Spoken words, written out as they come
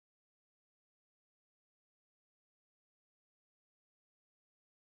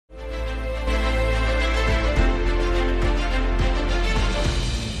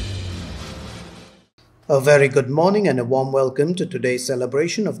A very good morning and a warm welcome to today's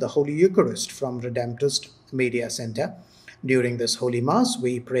celebration of the Holy Eucharist from Redemptorist Media Center. During this Holy Mass,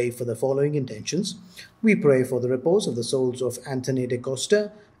 we pray for the following intentions. We pray for the repose of the souls of Anthony de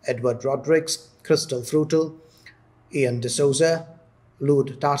Costa, Edward Rodrigues, Crystal Frutal, Ian de Souza,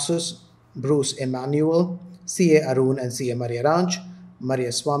 Lud Tarsus, Bruce Emmanuel, C.A. Arun and C.A. Maria Raj,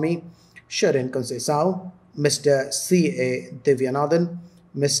 Maria Swami, Sharon Conceição, Mr. C.A. Divyanathan,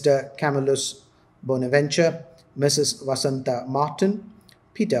 Mr. Camillus Bonaventure, Mrs. Vasanta Martin,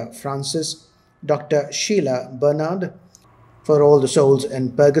 Peter Francis, Dr. Sheila Bernard, for all the souls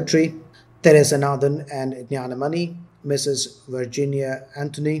in purgatory, Teresa Nathan and Jnanamani, Mrs. Virginia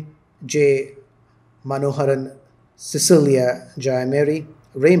Anthony, J. Manoharan, Cecilia Jayamary,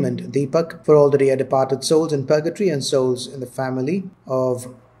 Raymond Deepak, for all the dear departed souls in purgatory and souls in the family of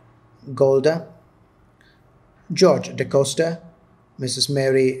Golda, George de Costa, Mrs.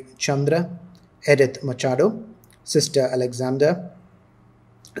 Mary Chandra, Edith Machado, Sister Alexander,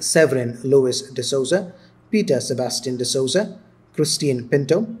 Severin Louis de Souza, Peter Sebastian de Souza, Christine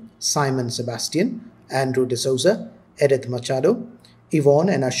Pinto, Simon Sebastian, Andrew de Souza, Edith Machado, Yvonne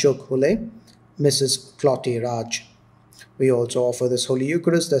and Ashok Hule, Mrs. Clotty Raj. We also offer this Holy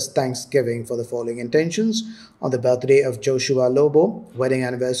Eucharist as thanksgiving for the following intentions: on the birthday of Joshua Lobo, wedding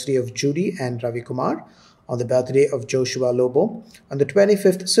anniversary of Judy and Ravi Kumar, on the birthday of Joshua Lobo, on the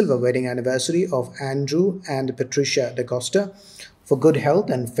 25th silver wedding anniversary of Andrew and Patricia de Costa, for good health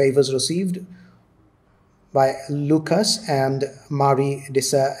and favors received by Lucas and Marie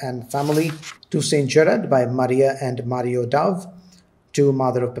Dissa and family, to Saint Gerard by Maria and Mario Dove, to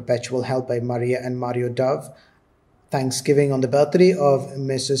Mother of Perpetual Help by Maria and Mario Dove. Thanksgiving on the birthday of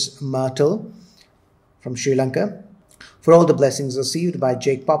Mrs. Myrtle from Sri Lanka, for all the blessings received by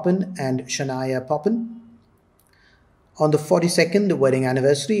Jake Poppin and Shania Poppin. On the 42nd wedding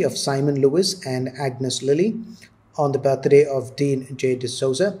anniversary of Simon Lewis and Agnes Lilly, on the birthday of Dean J. de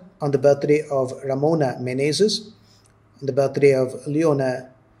Souza, on the birthday of Ramona Menezes, on the birthday of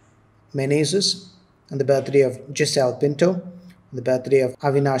Leona Menezes, on the birthday of Giselle Pinto, on the birthday of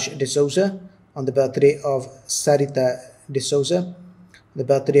Avinash de Souza, on the birthday of Sarita de Souza, on the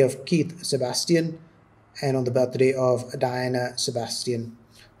birthday of Keith Sebastian, and on the birthday of Diana Sebastian.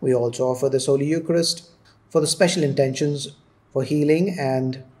 We also offer this Holy Eucharist for the special intentions for healing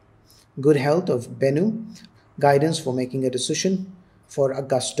and good health of Benu, guidance for making a decision for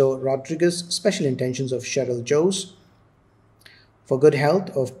Augusto Rodriguez, special intentions of Cheryl Jose, for good health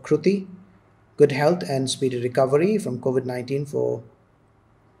of Kruti, good health and speedy recovery from COVID-19 for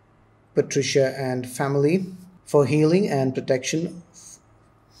Patricia and family, for healing and protection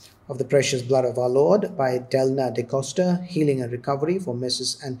of the precious blood of our Lord by Delna de Costa, healing and recovery for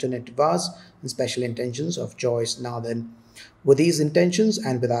Mrs. Antoinette Vaz, and special intentions of Joyce Nathan. With these intentions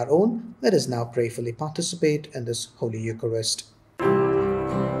and with our own, let us now prayerfully participate in this Holy Eucharist.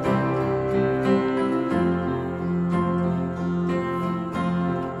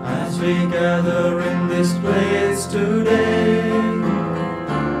 As we gather in this place today,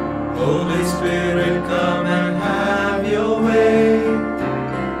 Holy Spirit, come and have your way.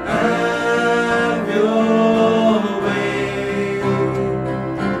 Have your way.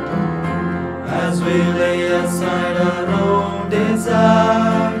 As we lay aside our own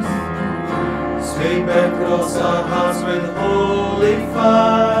desires, sweep across our hearts with holy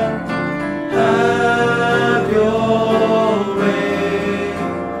fire. Have your way.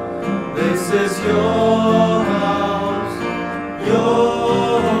 This is your house,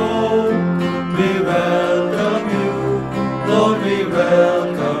 your home. We welcome you, Lord, we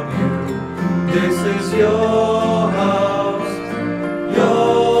welcome you. This is your house,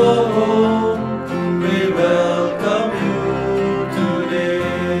 your home. We welcome you today.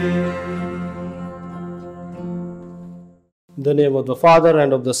 In the name of the Father,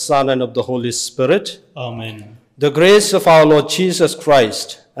 and of the Son, and of the Holy Spirit. Amen. The grace of our Lord Jesus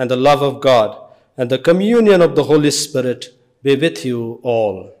Christ, and the love of God, and the communion of the Holy Spirit be with you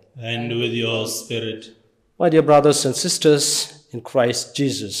all. And with your spirit. My dear brothers and sisters in Christ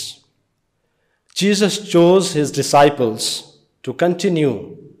Jesus, Jesus chose his disciples to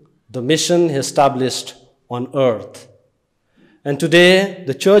continue the mission he established on earth. And today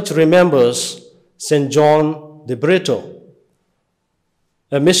the Church remembers St. John de Brito,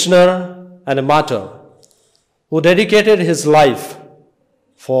 a missioner and a martyr who dedicated his life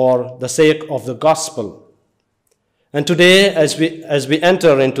for the sake of the gospel. And today, as we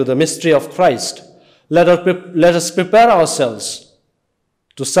enter into the mystery of Christ, let us prepare ourselves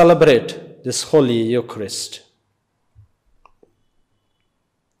to celebrate this Holy Eucharist.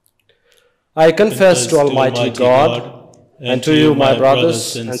 I confess to Almighty God and to you, my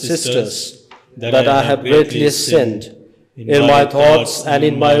brothers and sisters, that I have greatly sinned in my thoughts and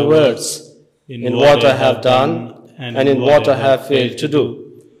in my words, in what I have done and in what I have failed to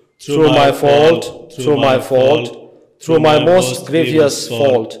do. Through my fault, through my most grievous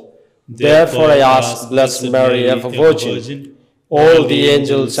fault. Therefore I ask Blessed Mary, ever Virgin, all the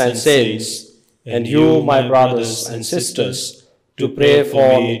angels and saints, and you, my brothers and sisters, to pray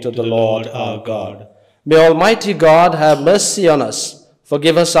for me to the Lord our God. May Almighty God have mercy on us,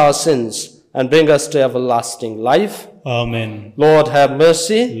 forgive us our sins, and bring us to everlasting life. Amen. Lord, have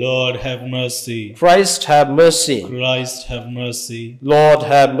mercy. Lord, have mercy. Christ, have mercy. Christ, have mercy. Lord,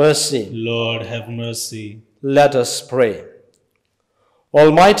 have mercy. Lord, have mercy. Let us pray.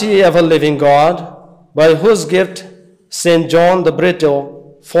 Almighty ever-living God, by whose gift St. John the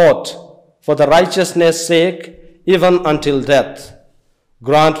Brittle fought for the righteousness' sake even until death,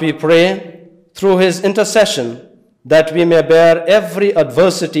 grant, we pray, through his intercession, that we may bear every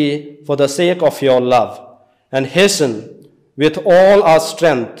adversity for the sake of your love, and hasten with all our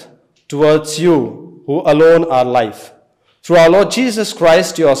strength towards you, who alone are life. Through our Lord Jesus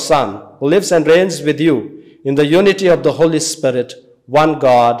Christ, your Son, who lives and reigns with you in the unity of the Holy Spirit, one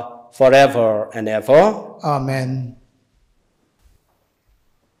God, forever and ever. Amen.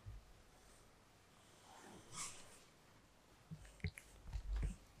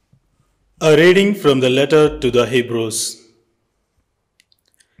 A reading from the letter to the Hebrews.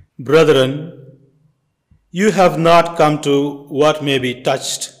 Brethren, you have not come to what may be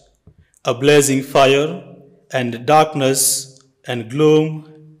touched, a blazing fire, and darkness, and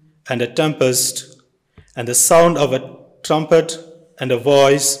gloom, and a tempest, and the sound of a trumpet, and a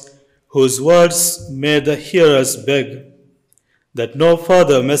voice, whose words made the hearers beg, that no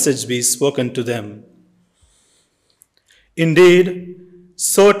further message be spoken to them. Indeed,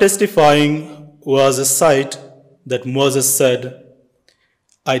 so testifying was a sight that Moses said,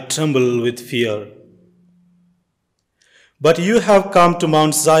 I tremble with fear. But you have come to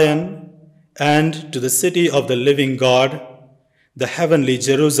Mount Zion and to the city of the living God, the heavenly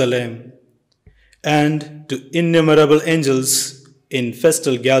Jerusalem, and to innumerable angels in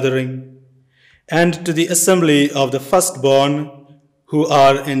festal gathering, and to the assembly of the firstborn who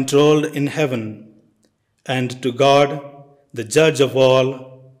are enrolled in heaven, and to God, the judge of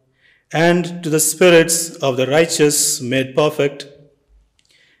all, and to the spirits of the righteous made perfect,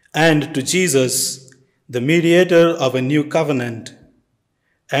 and to Jesus, the mediator of a new covenant,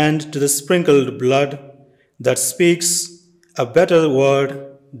 and to the sprinkled blood that speaks a better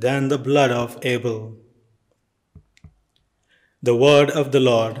word than the blood of Abel. The word of the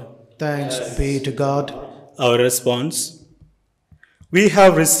Lord. Thanks be to God. Our response. We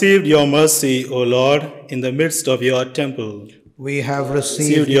have received your mercy, O Lord, in the midst of your temple. We have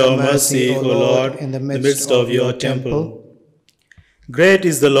received your mercy, O Lord, in the midst of your temple. Great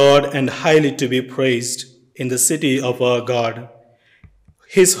is the Lord and highly to be praised in the city of our God.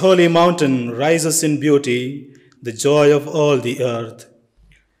 His holy mountain rises in beauty, the joy of all the earth.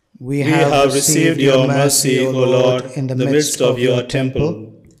 We have received your mercy, O Lord, in the midst of your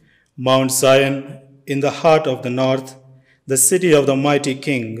temple. Mount Zion, in the heart of the north, the city of the mighty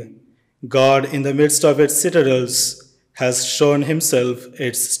King, God in the midst of its citadels has shown himself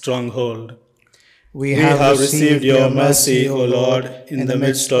its stronghold. We have received your mercy, O Lord, in the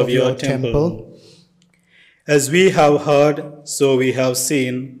midst of your temple. As we have heard, so we have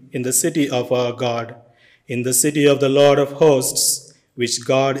seen in the city of our God, in the city of the Lord of hosts, which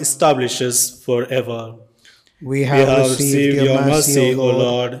God establishes forever. We have received your mercy, O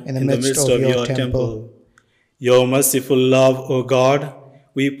Lord, in the midst of your temple. Your merciful love, O God,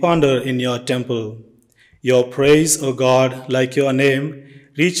 we ponder in your temple. Your praise, O God, like your name,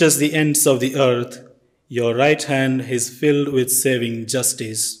 reaches the ends of the earth. Your right hand is filled with saving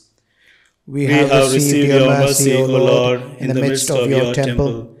justice. We have received your mercy, O Lord, in the midst of your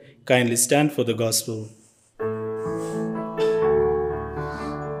temple. Kindly stand for the gospel.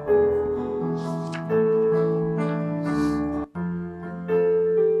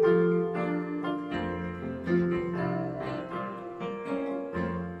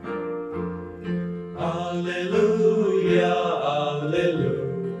 Alleluia, alleluia,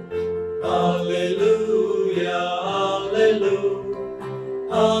 alleluia, alleluia,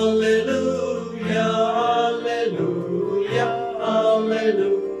 alleluia,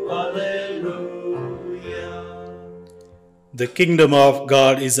 alleluia, alleluia. The kingdom of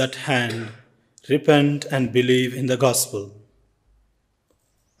God is at hand. Repent and believe in the gospel.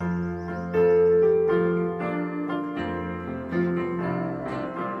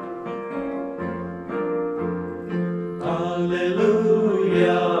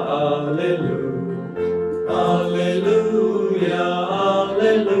 Alleluia, alleluia, alleluia,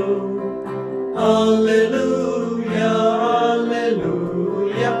 alleluia,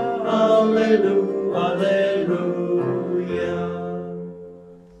 Alleluia.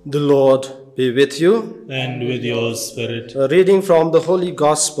 The Lord be with you. And with your spirit. A reading from the Holy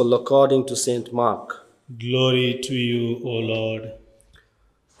Gospel according to St. Mark. Glory to you, O Lord.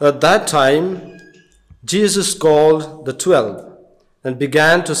 At that time, Jesus called the 12 and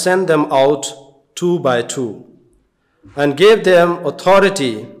began to send them out 2 by 2, and gave them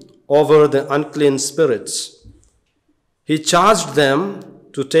authority over the unclean spirits. He charged them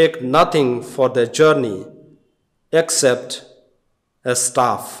to take nothing for their journey except a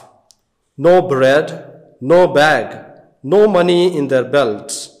staff, no bread, no bag, no money in their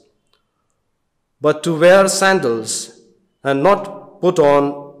belts, but to wear sandals and not put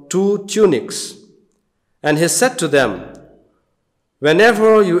on 2 tunics. And he said to them,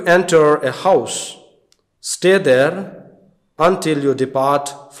 "Whenever you enter a house, stay there until you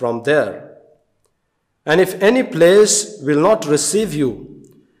depart from there. And if any place will not receive you,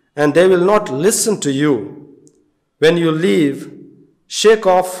 and they will not listen to you, when you leave, shake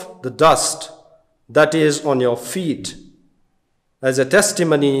off the dust that is on your feet as a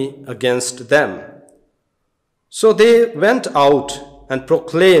testimony against them." So they went out and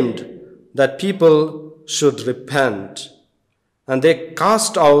proclaimed that people should repent. And they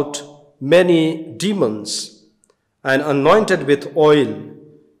cast out many demons and anointed with oil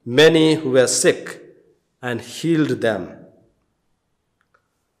many who were sick and healed them.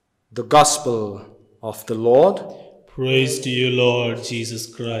 The Gospel of the Lord. Praise to you, Lord Jesus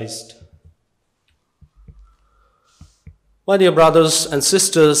Christ. My dear brothers and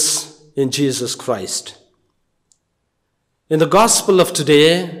sisters in Jesus Christ, in the Gospel of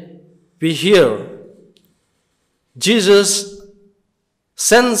today, we hear Jesus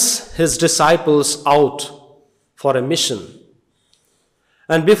sends his disciples out for a mission.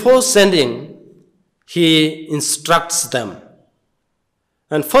 And before sending, he instructs them.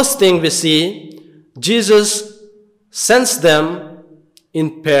 And first thing we see, Jesus sends them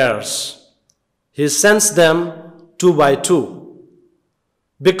in pairs. He sends them 2 by 2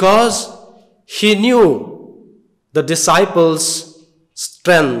 because he knew the disciples'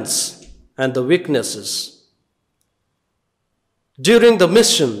 strengths and the weaknesses. During the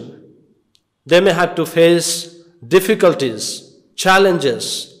mission, they may have to face difficulties, challenges,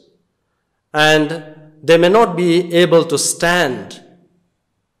 and they may not be able to stand.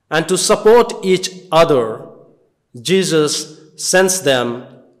 And to support each other, Jesus sends them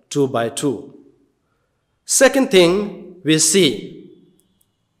 2 by 2. Second thing we see,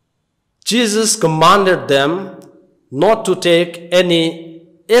 Jesus commanded them not to take any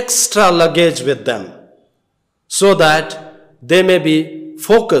extra luggage with them so that they may be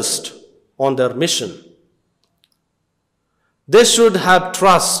focused on their mission. They should have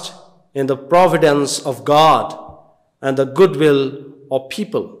trust in the providence of God and the goodwill of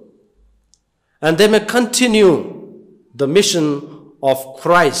people. And they may continue the mission of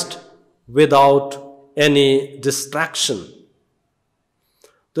Christ without any distraction.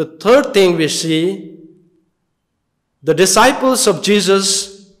 The third thing we see, the disciples of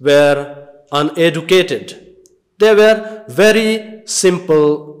Jesus were uneducated. They were very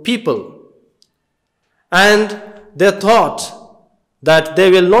simple people. And they thought that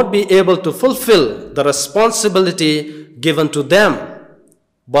they will not be able to fulfill the responsibility given to them.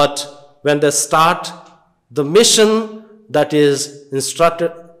 But when they start the mission that is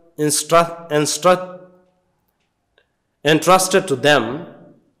entrusted to them,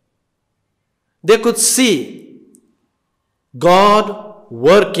 they could see God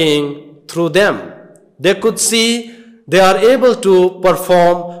working through them. They could see they are able to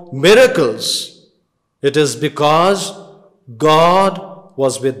perform miracles. It is because God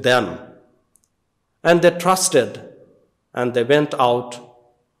was with them. And they trusted and they went out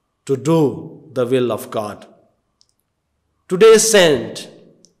to do the will of God. Today's saint,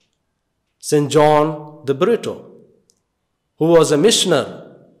 St. John the Brito, who was a missionary,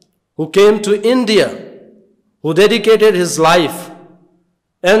 who came to India, who dedicated his life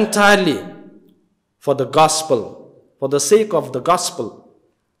entirely for the gospel, for the sake of the gospel.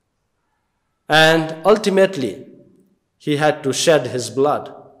 And ultimately, he had to shed his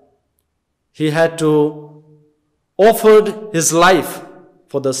blood. He had to offer his life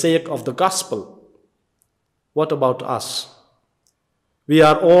for the sake of the gospel. What about us? We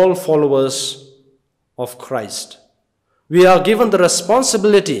are all followers of Christ. We are given the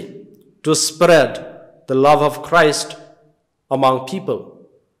responsibility to spread the love of Christ among people.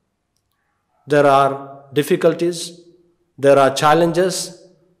 There are difficulties, there are challenges,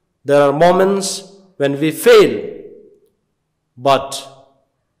 there are moments when we fail. But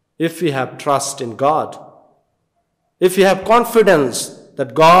if we have trust in God, if we have confidence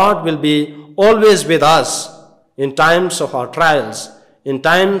that God will be be always with us in times of our trials, in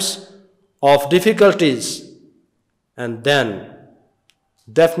times of difficulties, and then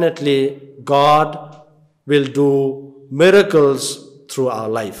definitely God will do miracles through our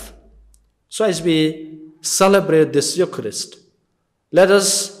life. So as we celebrate this Eucharist, let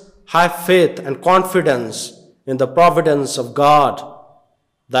us have faith and confidence in the providence of God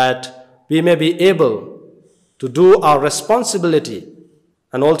that we may be able to do our responsibility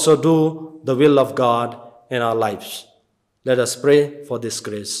and also do the will of God in our lives. Let us pray for this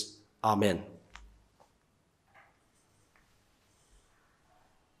grace. Amen.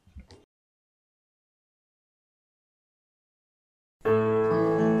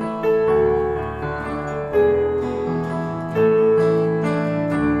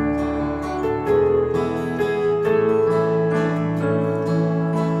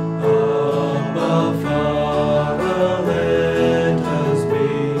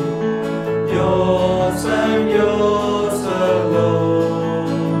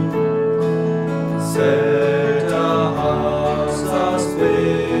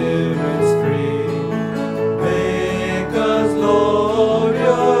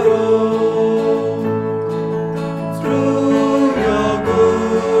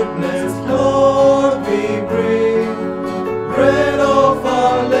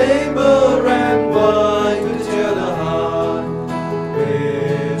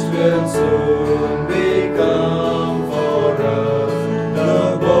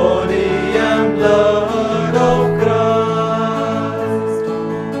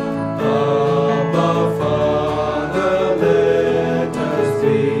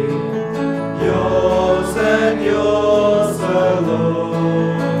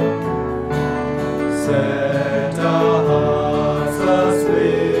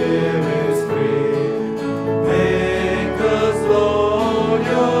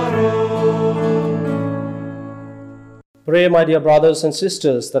 Pray, my dear brothers and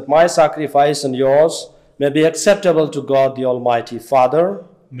sisters, that my sacrifice and yours may be acceptable to God the Almighty Father.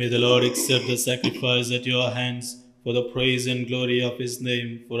 May the Lord accept the sacrifice at your hands for the praise and glory of his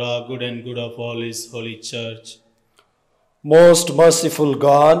name, for our good and good of all his holy church. Most merciful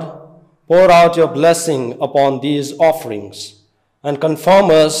God, pour out your blessing upon these offerings and confirm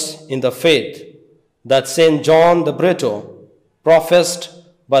us in the faith that St. John the Brito professed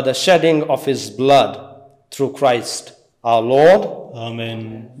by the shedding of his blood through Christ our Lord.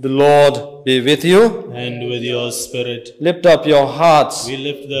 Amen. The Lord be with you. And with your spirit. Lift up your hearts. We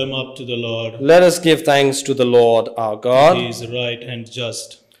lift them up to the Lord. Let us give thanks to the Lord our God. He is right and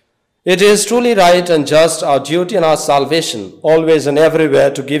just. It is truly right and just, our duty and our salvation, always and everywhere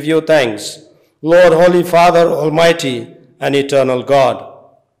to give you thanks, Lord, Holy Father, Almighty and eternal God.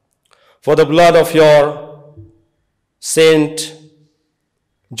 For the blood of your Saint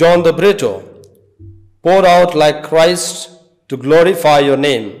John the Brito, poured out like Christ to glorify your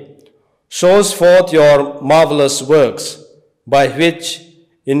name, shows forth your marvelous works, by which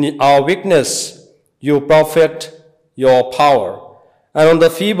in our weakness you perfect your power, and on the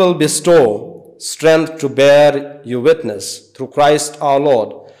feeble bestow strength to bear you witness through Christ our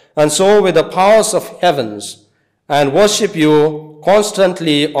Lord, and so with the powers of heavens, and worship you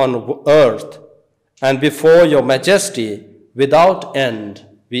constantly on earth, and before your majesty without end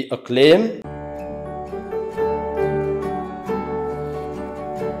we acclaim.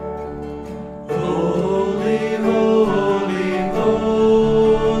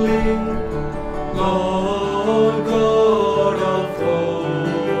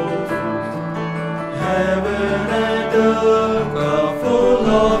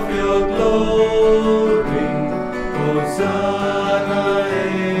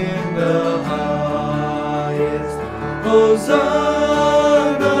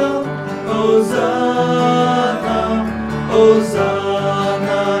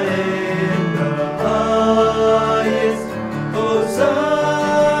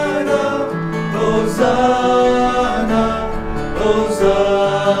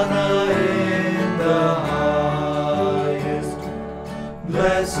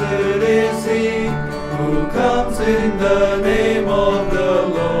 In the name of the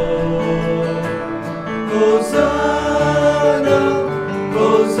Lord, Hosanna,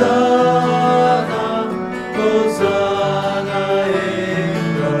 Hosanna, Hosanna in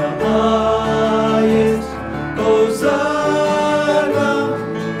the highest, Hosanna,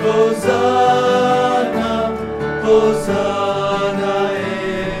 Hosanna, Hosanna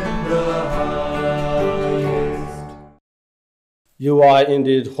in the highest. You are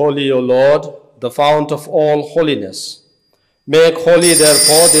indeed holy, O Lord, the fount of all holiness. Make holy,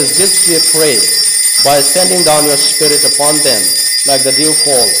 therefore, these gifts, we pray, by sending down your Spirit upon them like the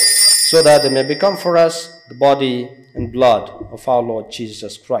dewfall, so that they may become for us the body and blood of our Lord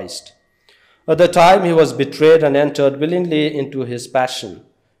Jesus Christ. At the time he was betrayed and entered willingly into his passion,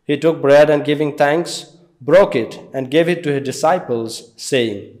 he took bread and giving thanks, broke it and gave it to his disciples,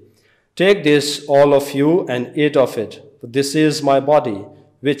 saying, "Take this, all of you, and eat of it, for this is my body,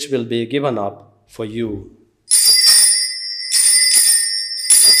 which will be given up for you."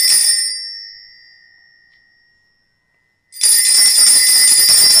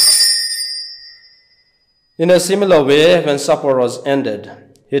 In a similar way, when supper was ended,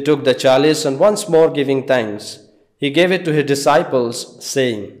 he took the chalice and once more giving thanks, he gave it to his disciples,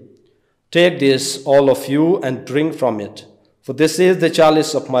 saying, "Take this, all of you, and drink from it, for this is the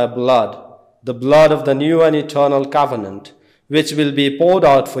chalice of my blood, the blood of the new and eternal covenant, which will be poured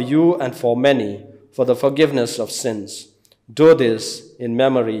out for you and for many for the forgiveness of sins. Do this in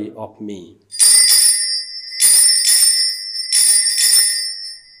memory of me."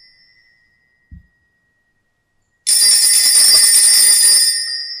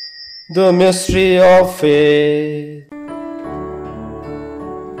 The mystery of faith.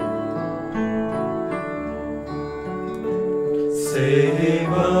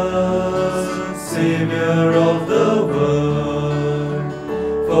 Save us, Savior of the world,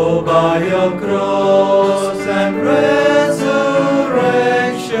 for by your cross and resurrection,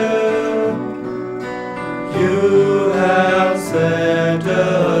 you have set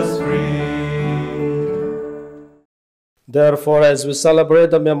us free. Therefore, as we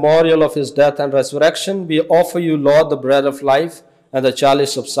celebrate the memorial of his death and resurrection, we offer you, Lord, the bread of life and the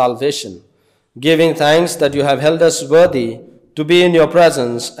chalice of salvation, giving thanks that you have held us worthy to be in your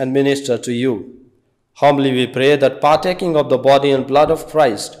presence and minister to you. Humbly we pray that partaking of the body and blood of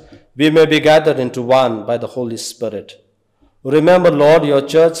Christ, we may be gathered into one by the Holy Spirit. Remember, Lord, your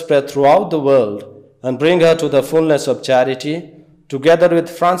church spread throughout the world and bring her to the fullness of charity, together with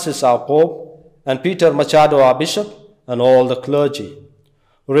Francis our Pope and Peter Machado our Bishop and all the clergy.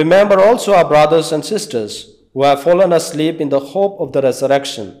 Remember also our brothers and sisters who have fallen asleep in the hope of the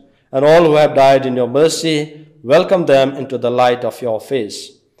resurrection, and all who have died in your mercy. Welcome them into the light of your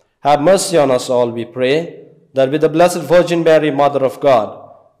face. Have mercy on us all, we pray, that with the Blessed Virgin Mary, Mother of God,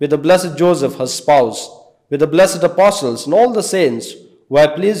 with the Blessed Joseph, her spouse, with the blessed apostles and all the saints who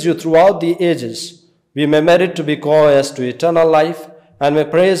have pleased you throughout the ages, we may merit to be co-heirs to eternal life and may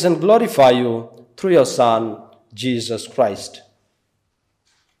praise and glorify you through your Son, Jesus Christ.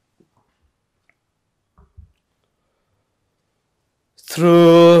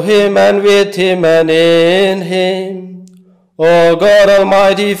 Through him and with him and in him, O God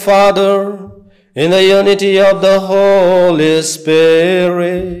Almighty Father, in the unity of the Holy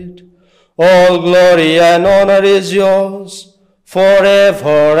Spirit, all glory and honor is yours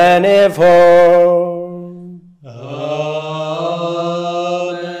forever and ever.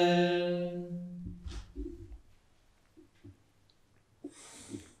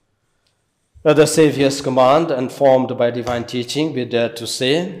 At the Saviour's command and formed by divine teaching, we dare to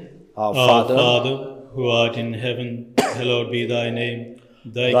say, Our Father, who art in heaven, hallowed be thy name.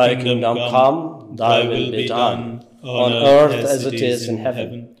 Thy kingdom come, thy will be done, on earth as it is in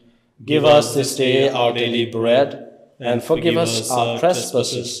heaven. Give us this day our daily bread, and forgive us our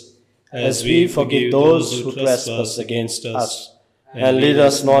trespasses, as we forgive those who trespass against us. And lead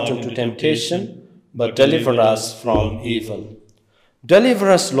us not into temptation, but deliver us from evil. Deliver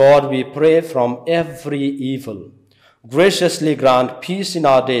us, Lord, we pray, from every evil. Graciously grant peace in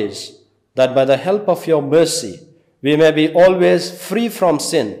our days, that by the help of your mercy we may be always free from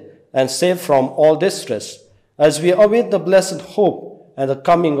sin and safe from all distress, as we await the blessed hope and the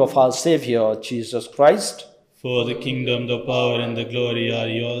coming of our Savior, Jesus Christ. For the kingdom, the power, and the glory are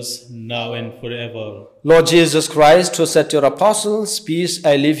yours, now and forever. Lord Jesus Christ, who said to your apostles, "Peace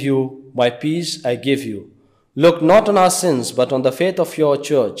I leave you, my peace I give you," look not on our sins, but on the faith of your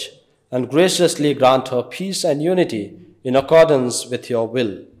church, and graciously grant her peace and unity in accordance with your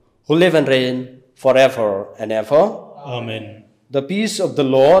will, who live and reign forever and ever. Amen. The peace of the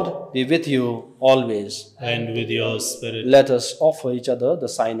Lord be with you always. And with your spirit. Let us offer each other the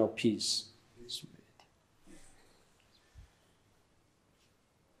sign of peace.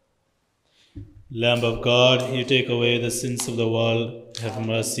 Lamb of God, you take away the sins of the world, have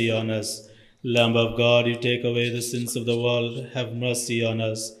mercy on us. Lamb of God, you take away the sins of the world, have mercy on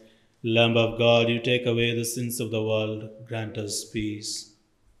us. Lamb of God, you take away the sins of the world, grant us peace.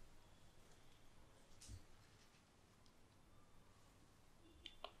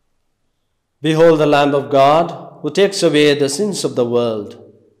 Behold the Lamb of God, who takes away the sins of the world.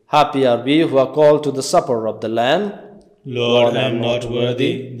 Happy are we who are called to the supper of the Lamb. Lord, I am not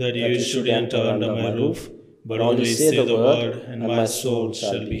worthy that you should enter under my roof, but only say the word, and my soul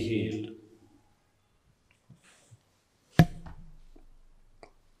shall be healed.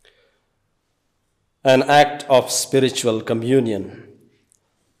 An act of spiritual communion.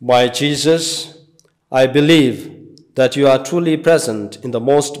 My Jesus, I believe that you are truly present in the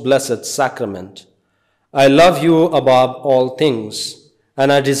most blessed sacrament. I love you above all things,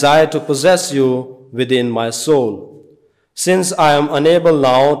 and I desire to possess you within my soul. Since I am unable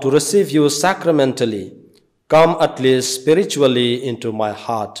now to receive you sacramentally, come at least spiritually into my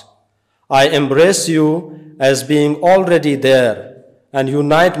heart. I embrace you as being already there and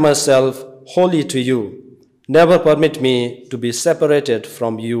unite myself wholly to you. Never permit me to be separated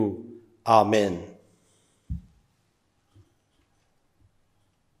from you. Amen.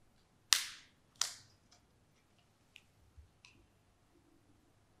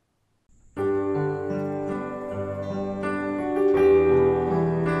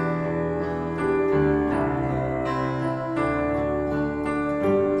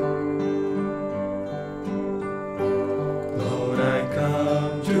 Lord, I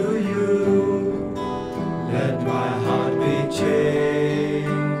come to you. Let my heart be changed,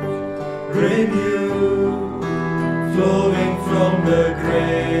 renewed, flowing from the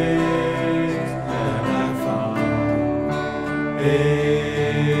grace that I found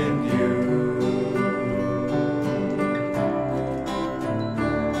in you.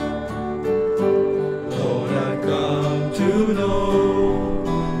 Lord, I come to know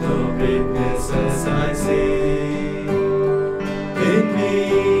the weaknesses I see in me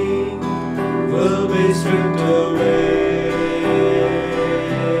will be stripped away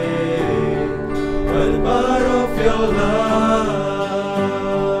by the power of your love.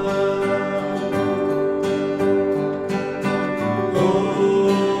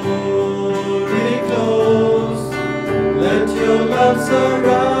 Glory close, let your love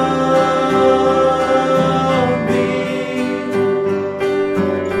surround me.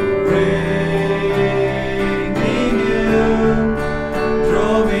 Bring me near,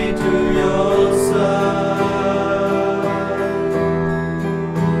 draw me to your side.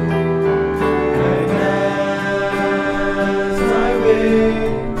 And as I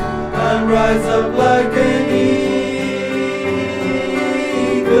wait, I'll rise up like an eagle,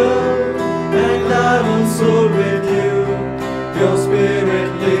 and I will soar with you. Your spirit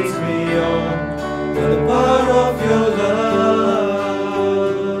leads me on to the power of your love.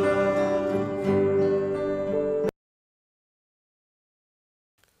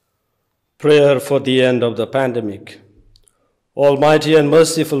 Prayer for the end of the pandemic. Almighty and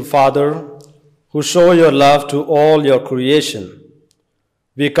merciful Father, who show your love to all your creation,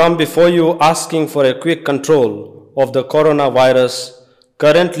 we come before you asking for a quick control of the coronavirus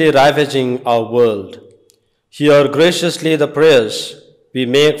currently ravaging our world. Hear graciously the prayers we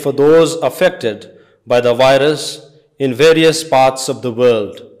make for those affected by the virus in various parts of the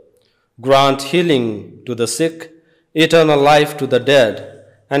world. Grant healing to the sick, eternal life to the dead,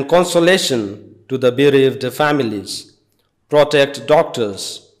 and consolation to the bereaved families. Protect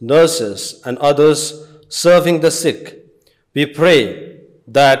doctors, nurses, and others serving the sick. We pray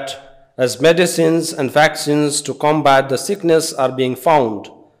that as medicines and vaccines to combat the sickness are being found,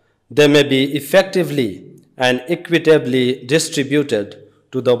 they may be effectively and equitably distributed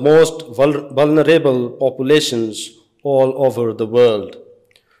to the most vulnerable populations all over the world.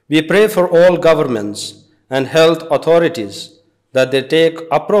 We pray for all governments and health authorities that they take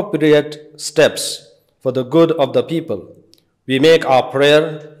appropriate steps for the good of the people. We make our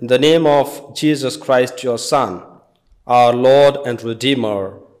prayer in the name of Jesus Christ, your Son, our Lord and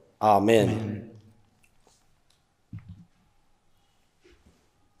Redeemer. Amen.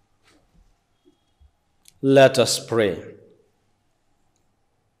 Let us pray.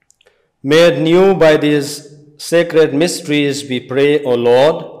 Made new by these sacred mysteries, we pray, O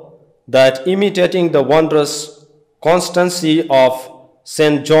Lord, that imitating the wondrous constancy of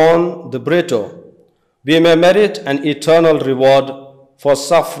St. John the Britto, we may merit an eternal reward for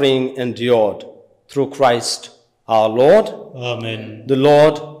suffering endured through Christ our Lord. Amen. The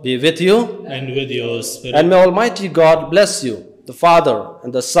Lord be with you. And with your spirit. And may Almighty God bless you, the Father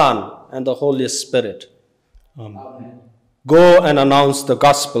and the Son and the Holy Spirit. Amen. Go and announce the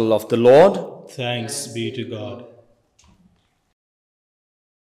gospel of the Lord. Thanks be to God.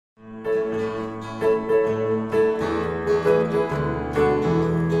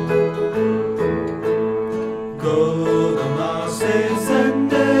 Go the masses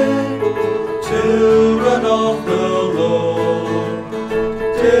and children of the Lord,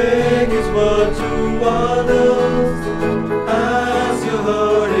 take his word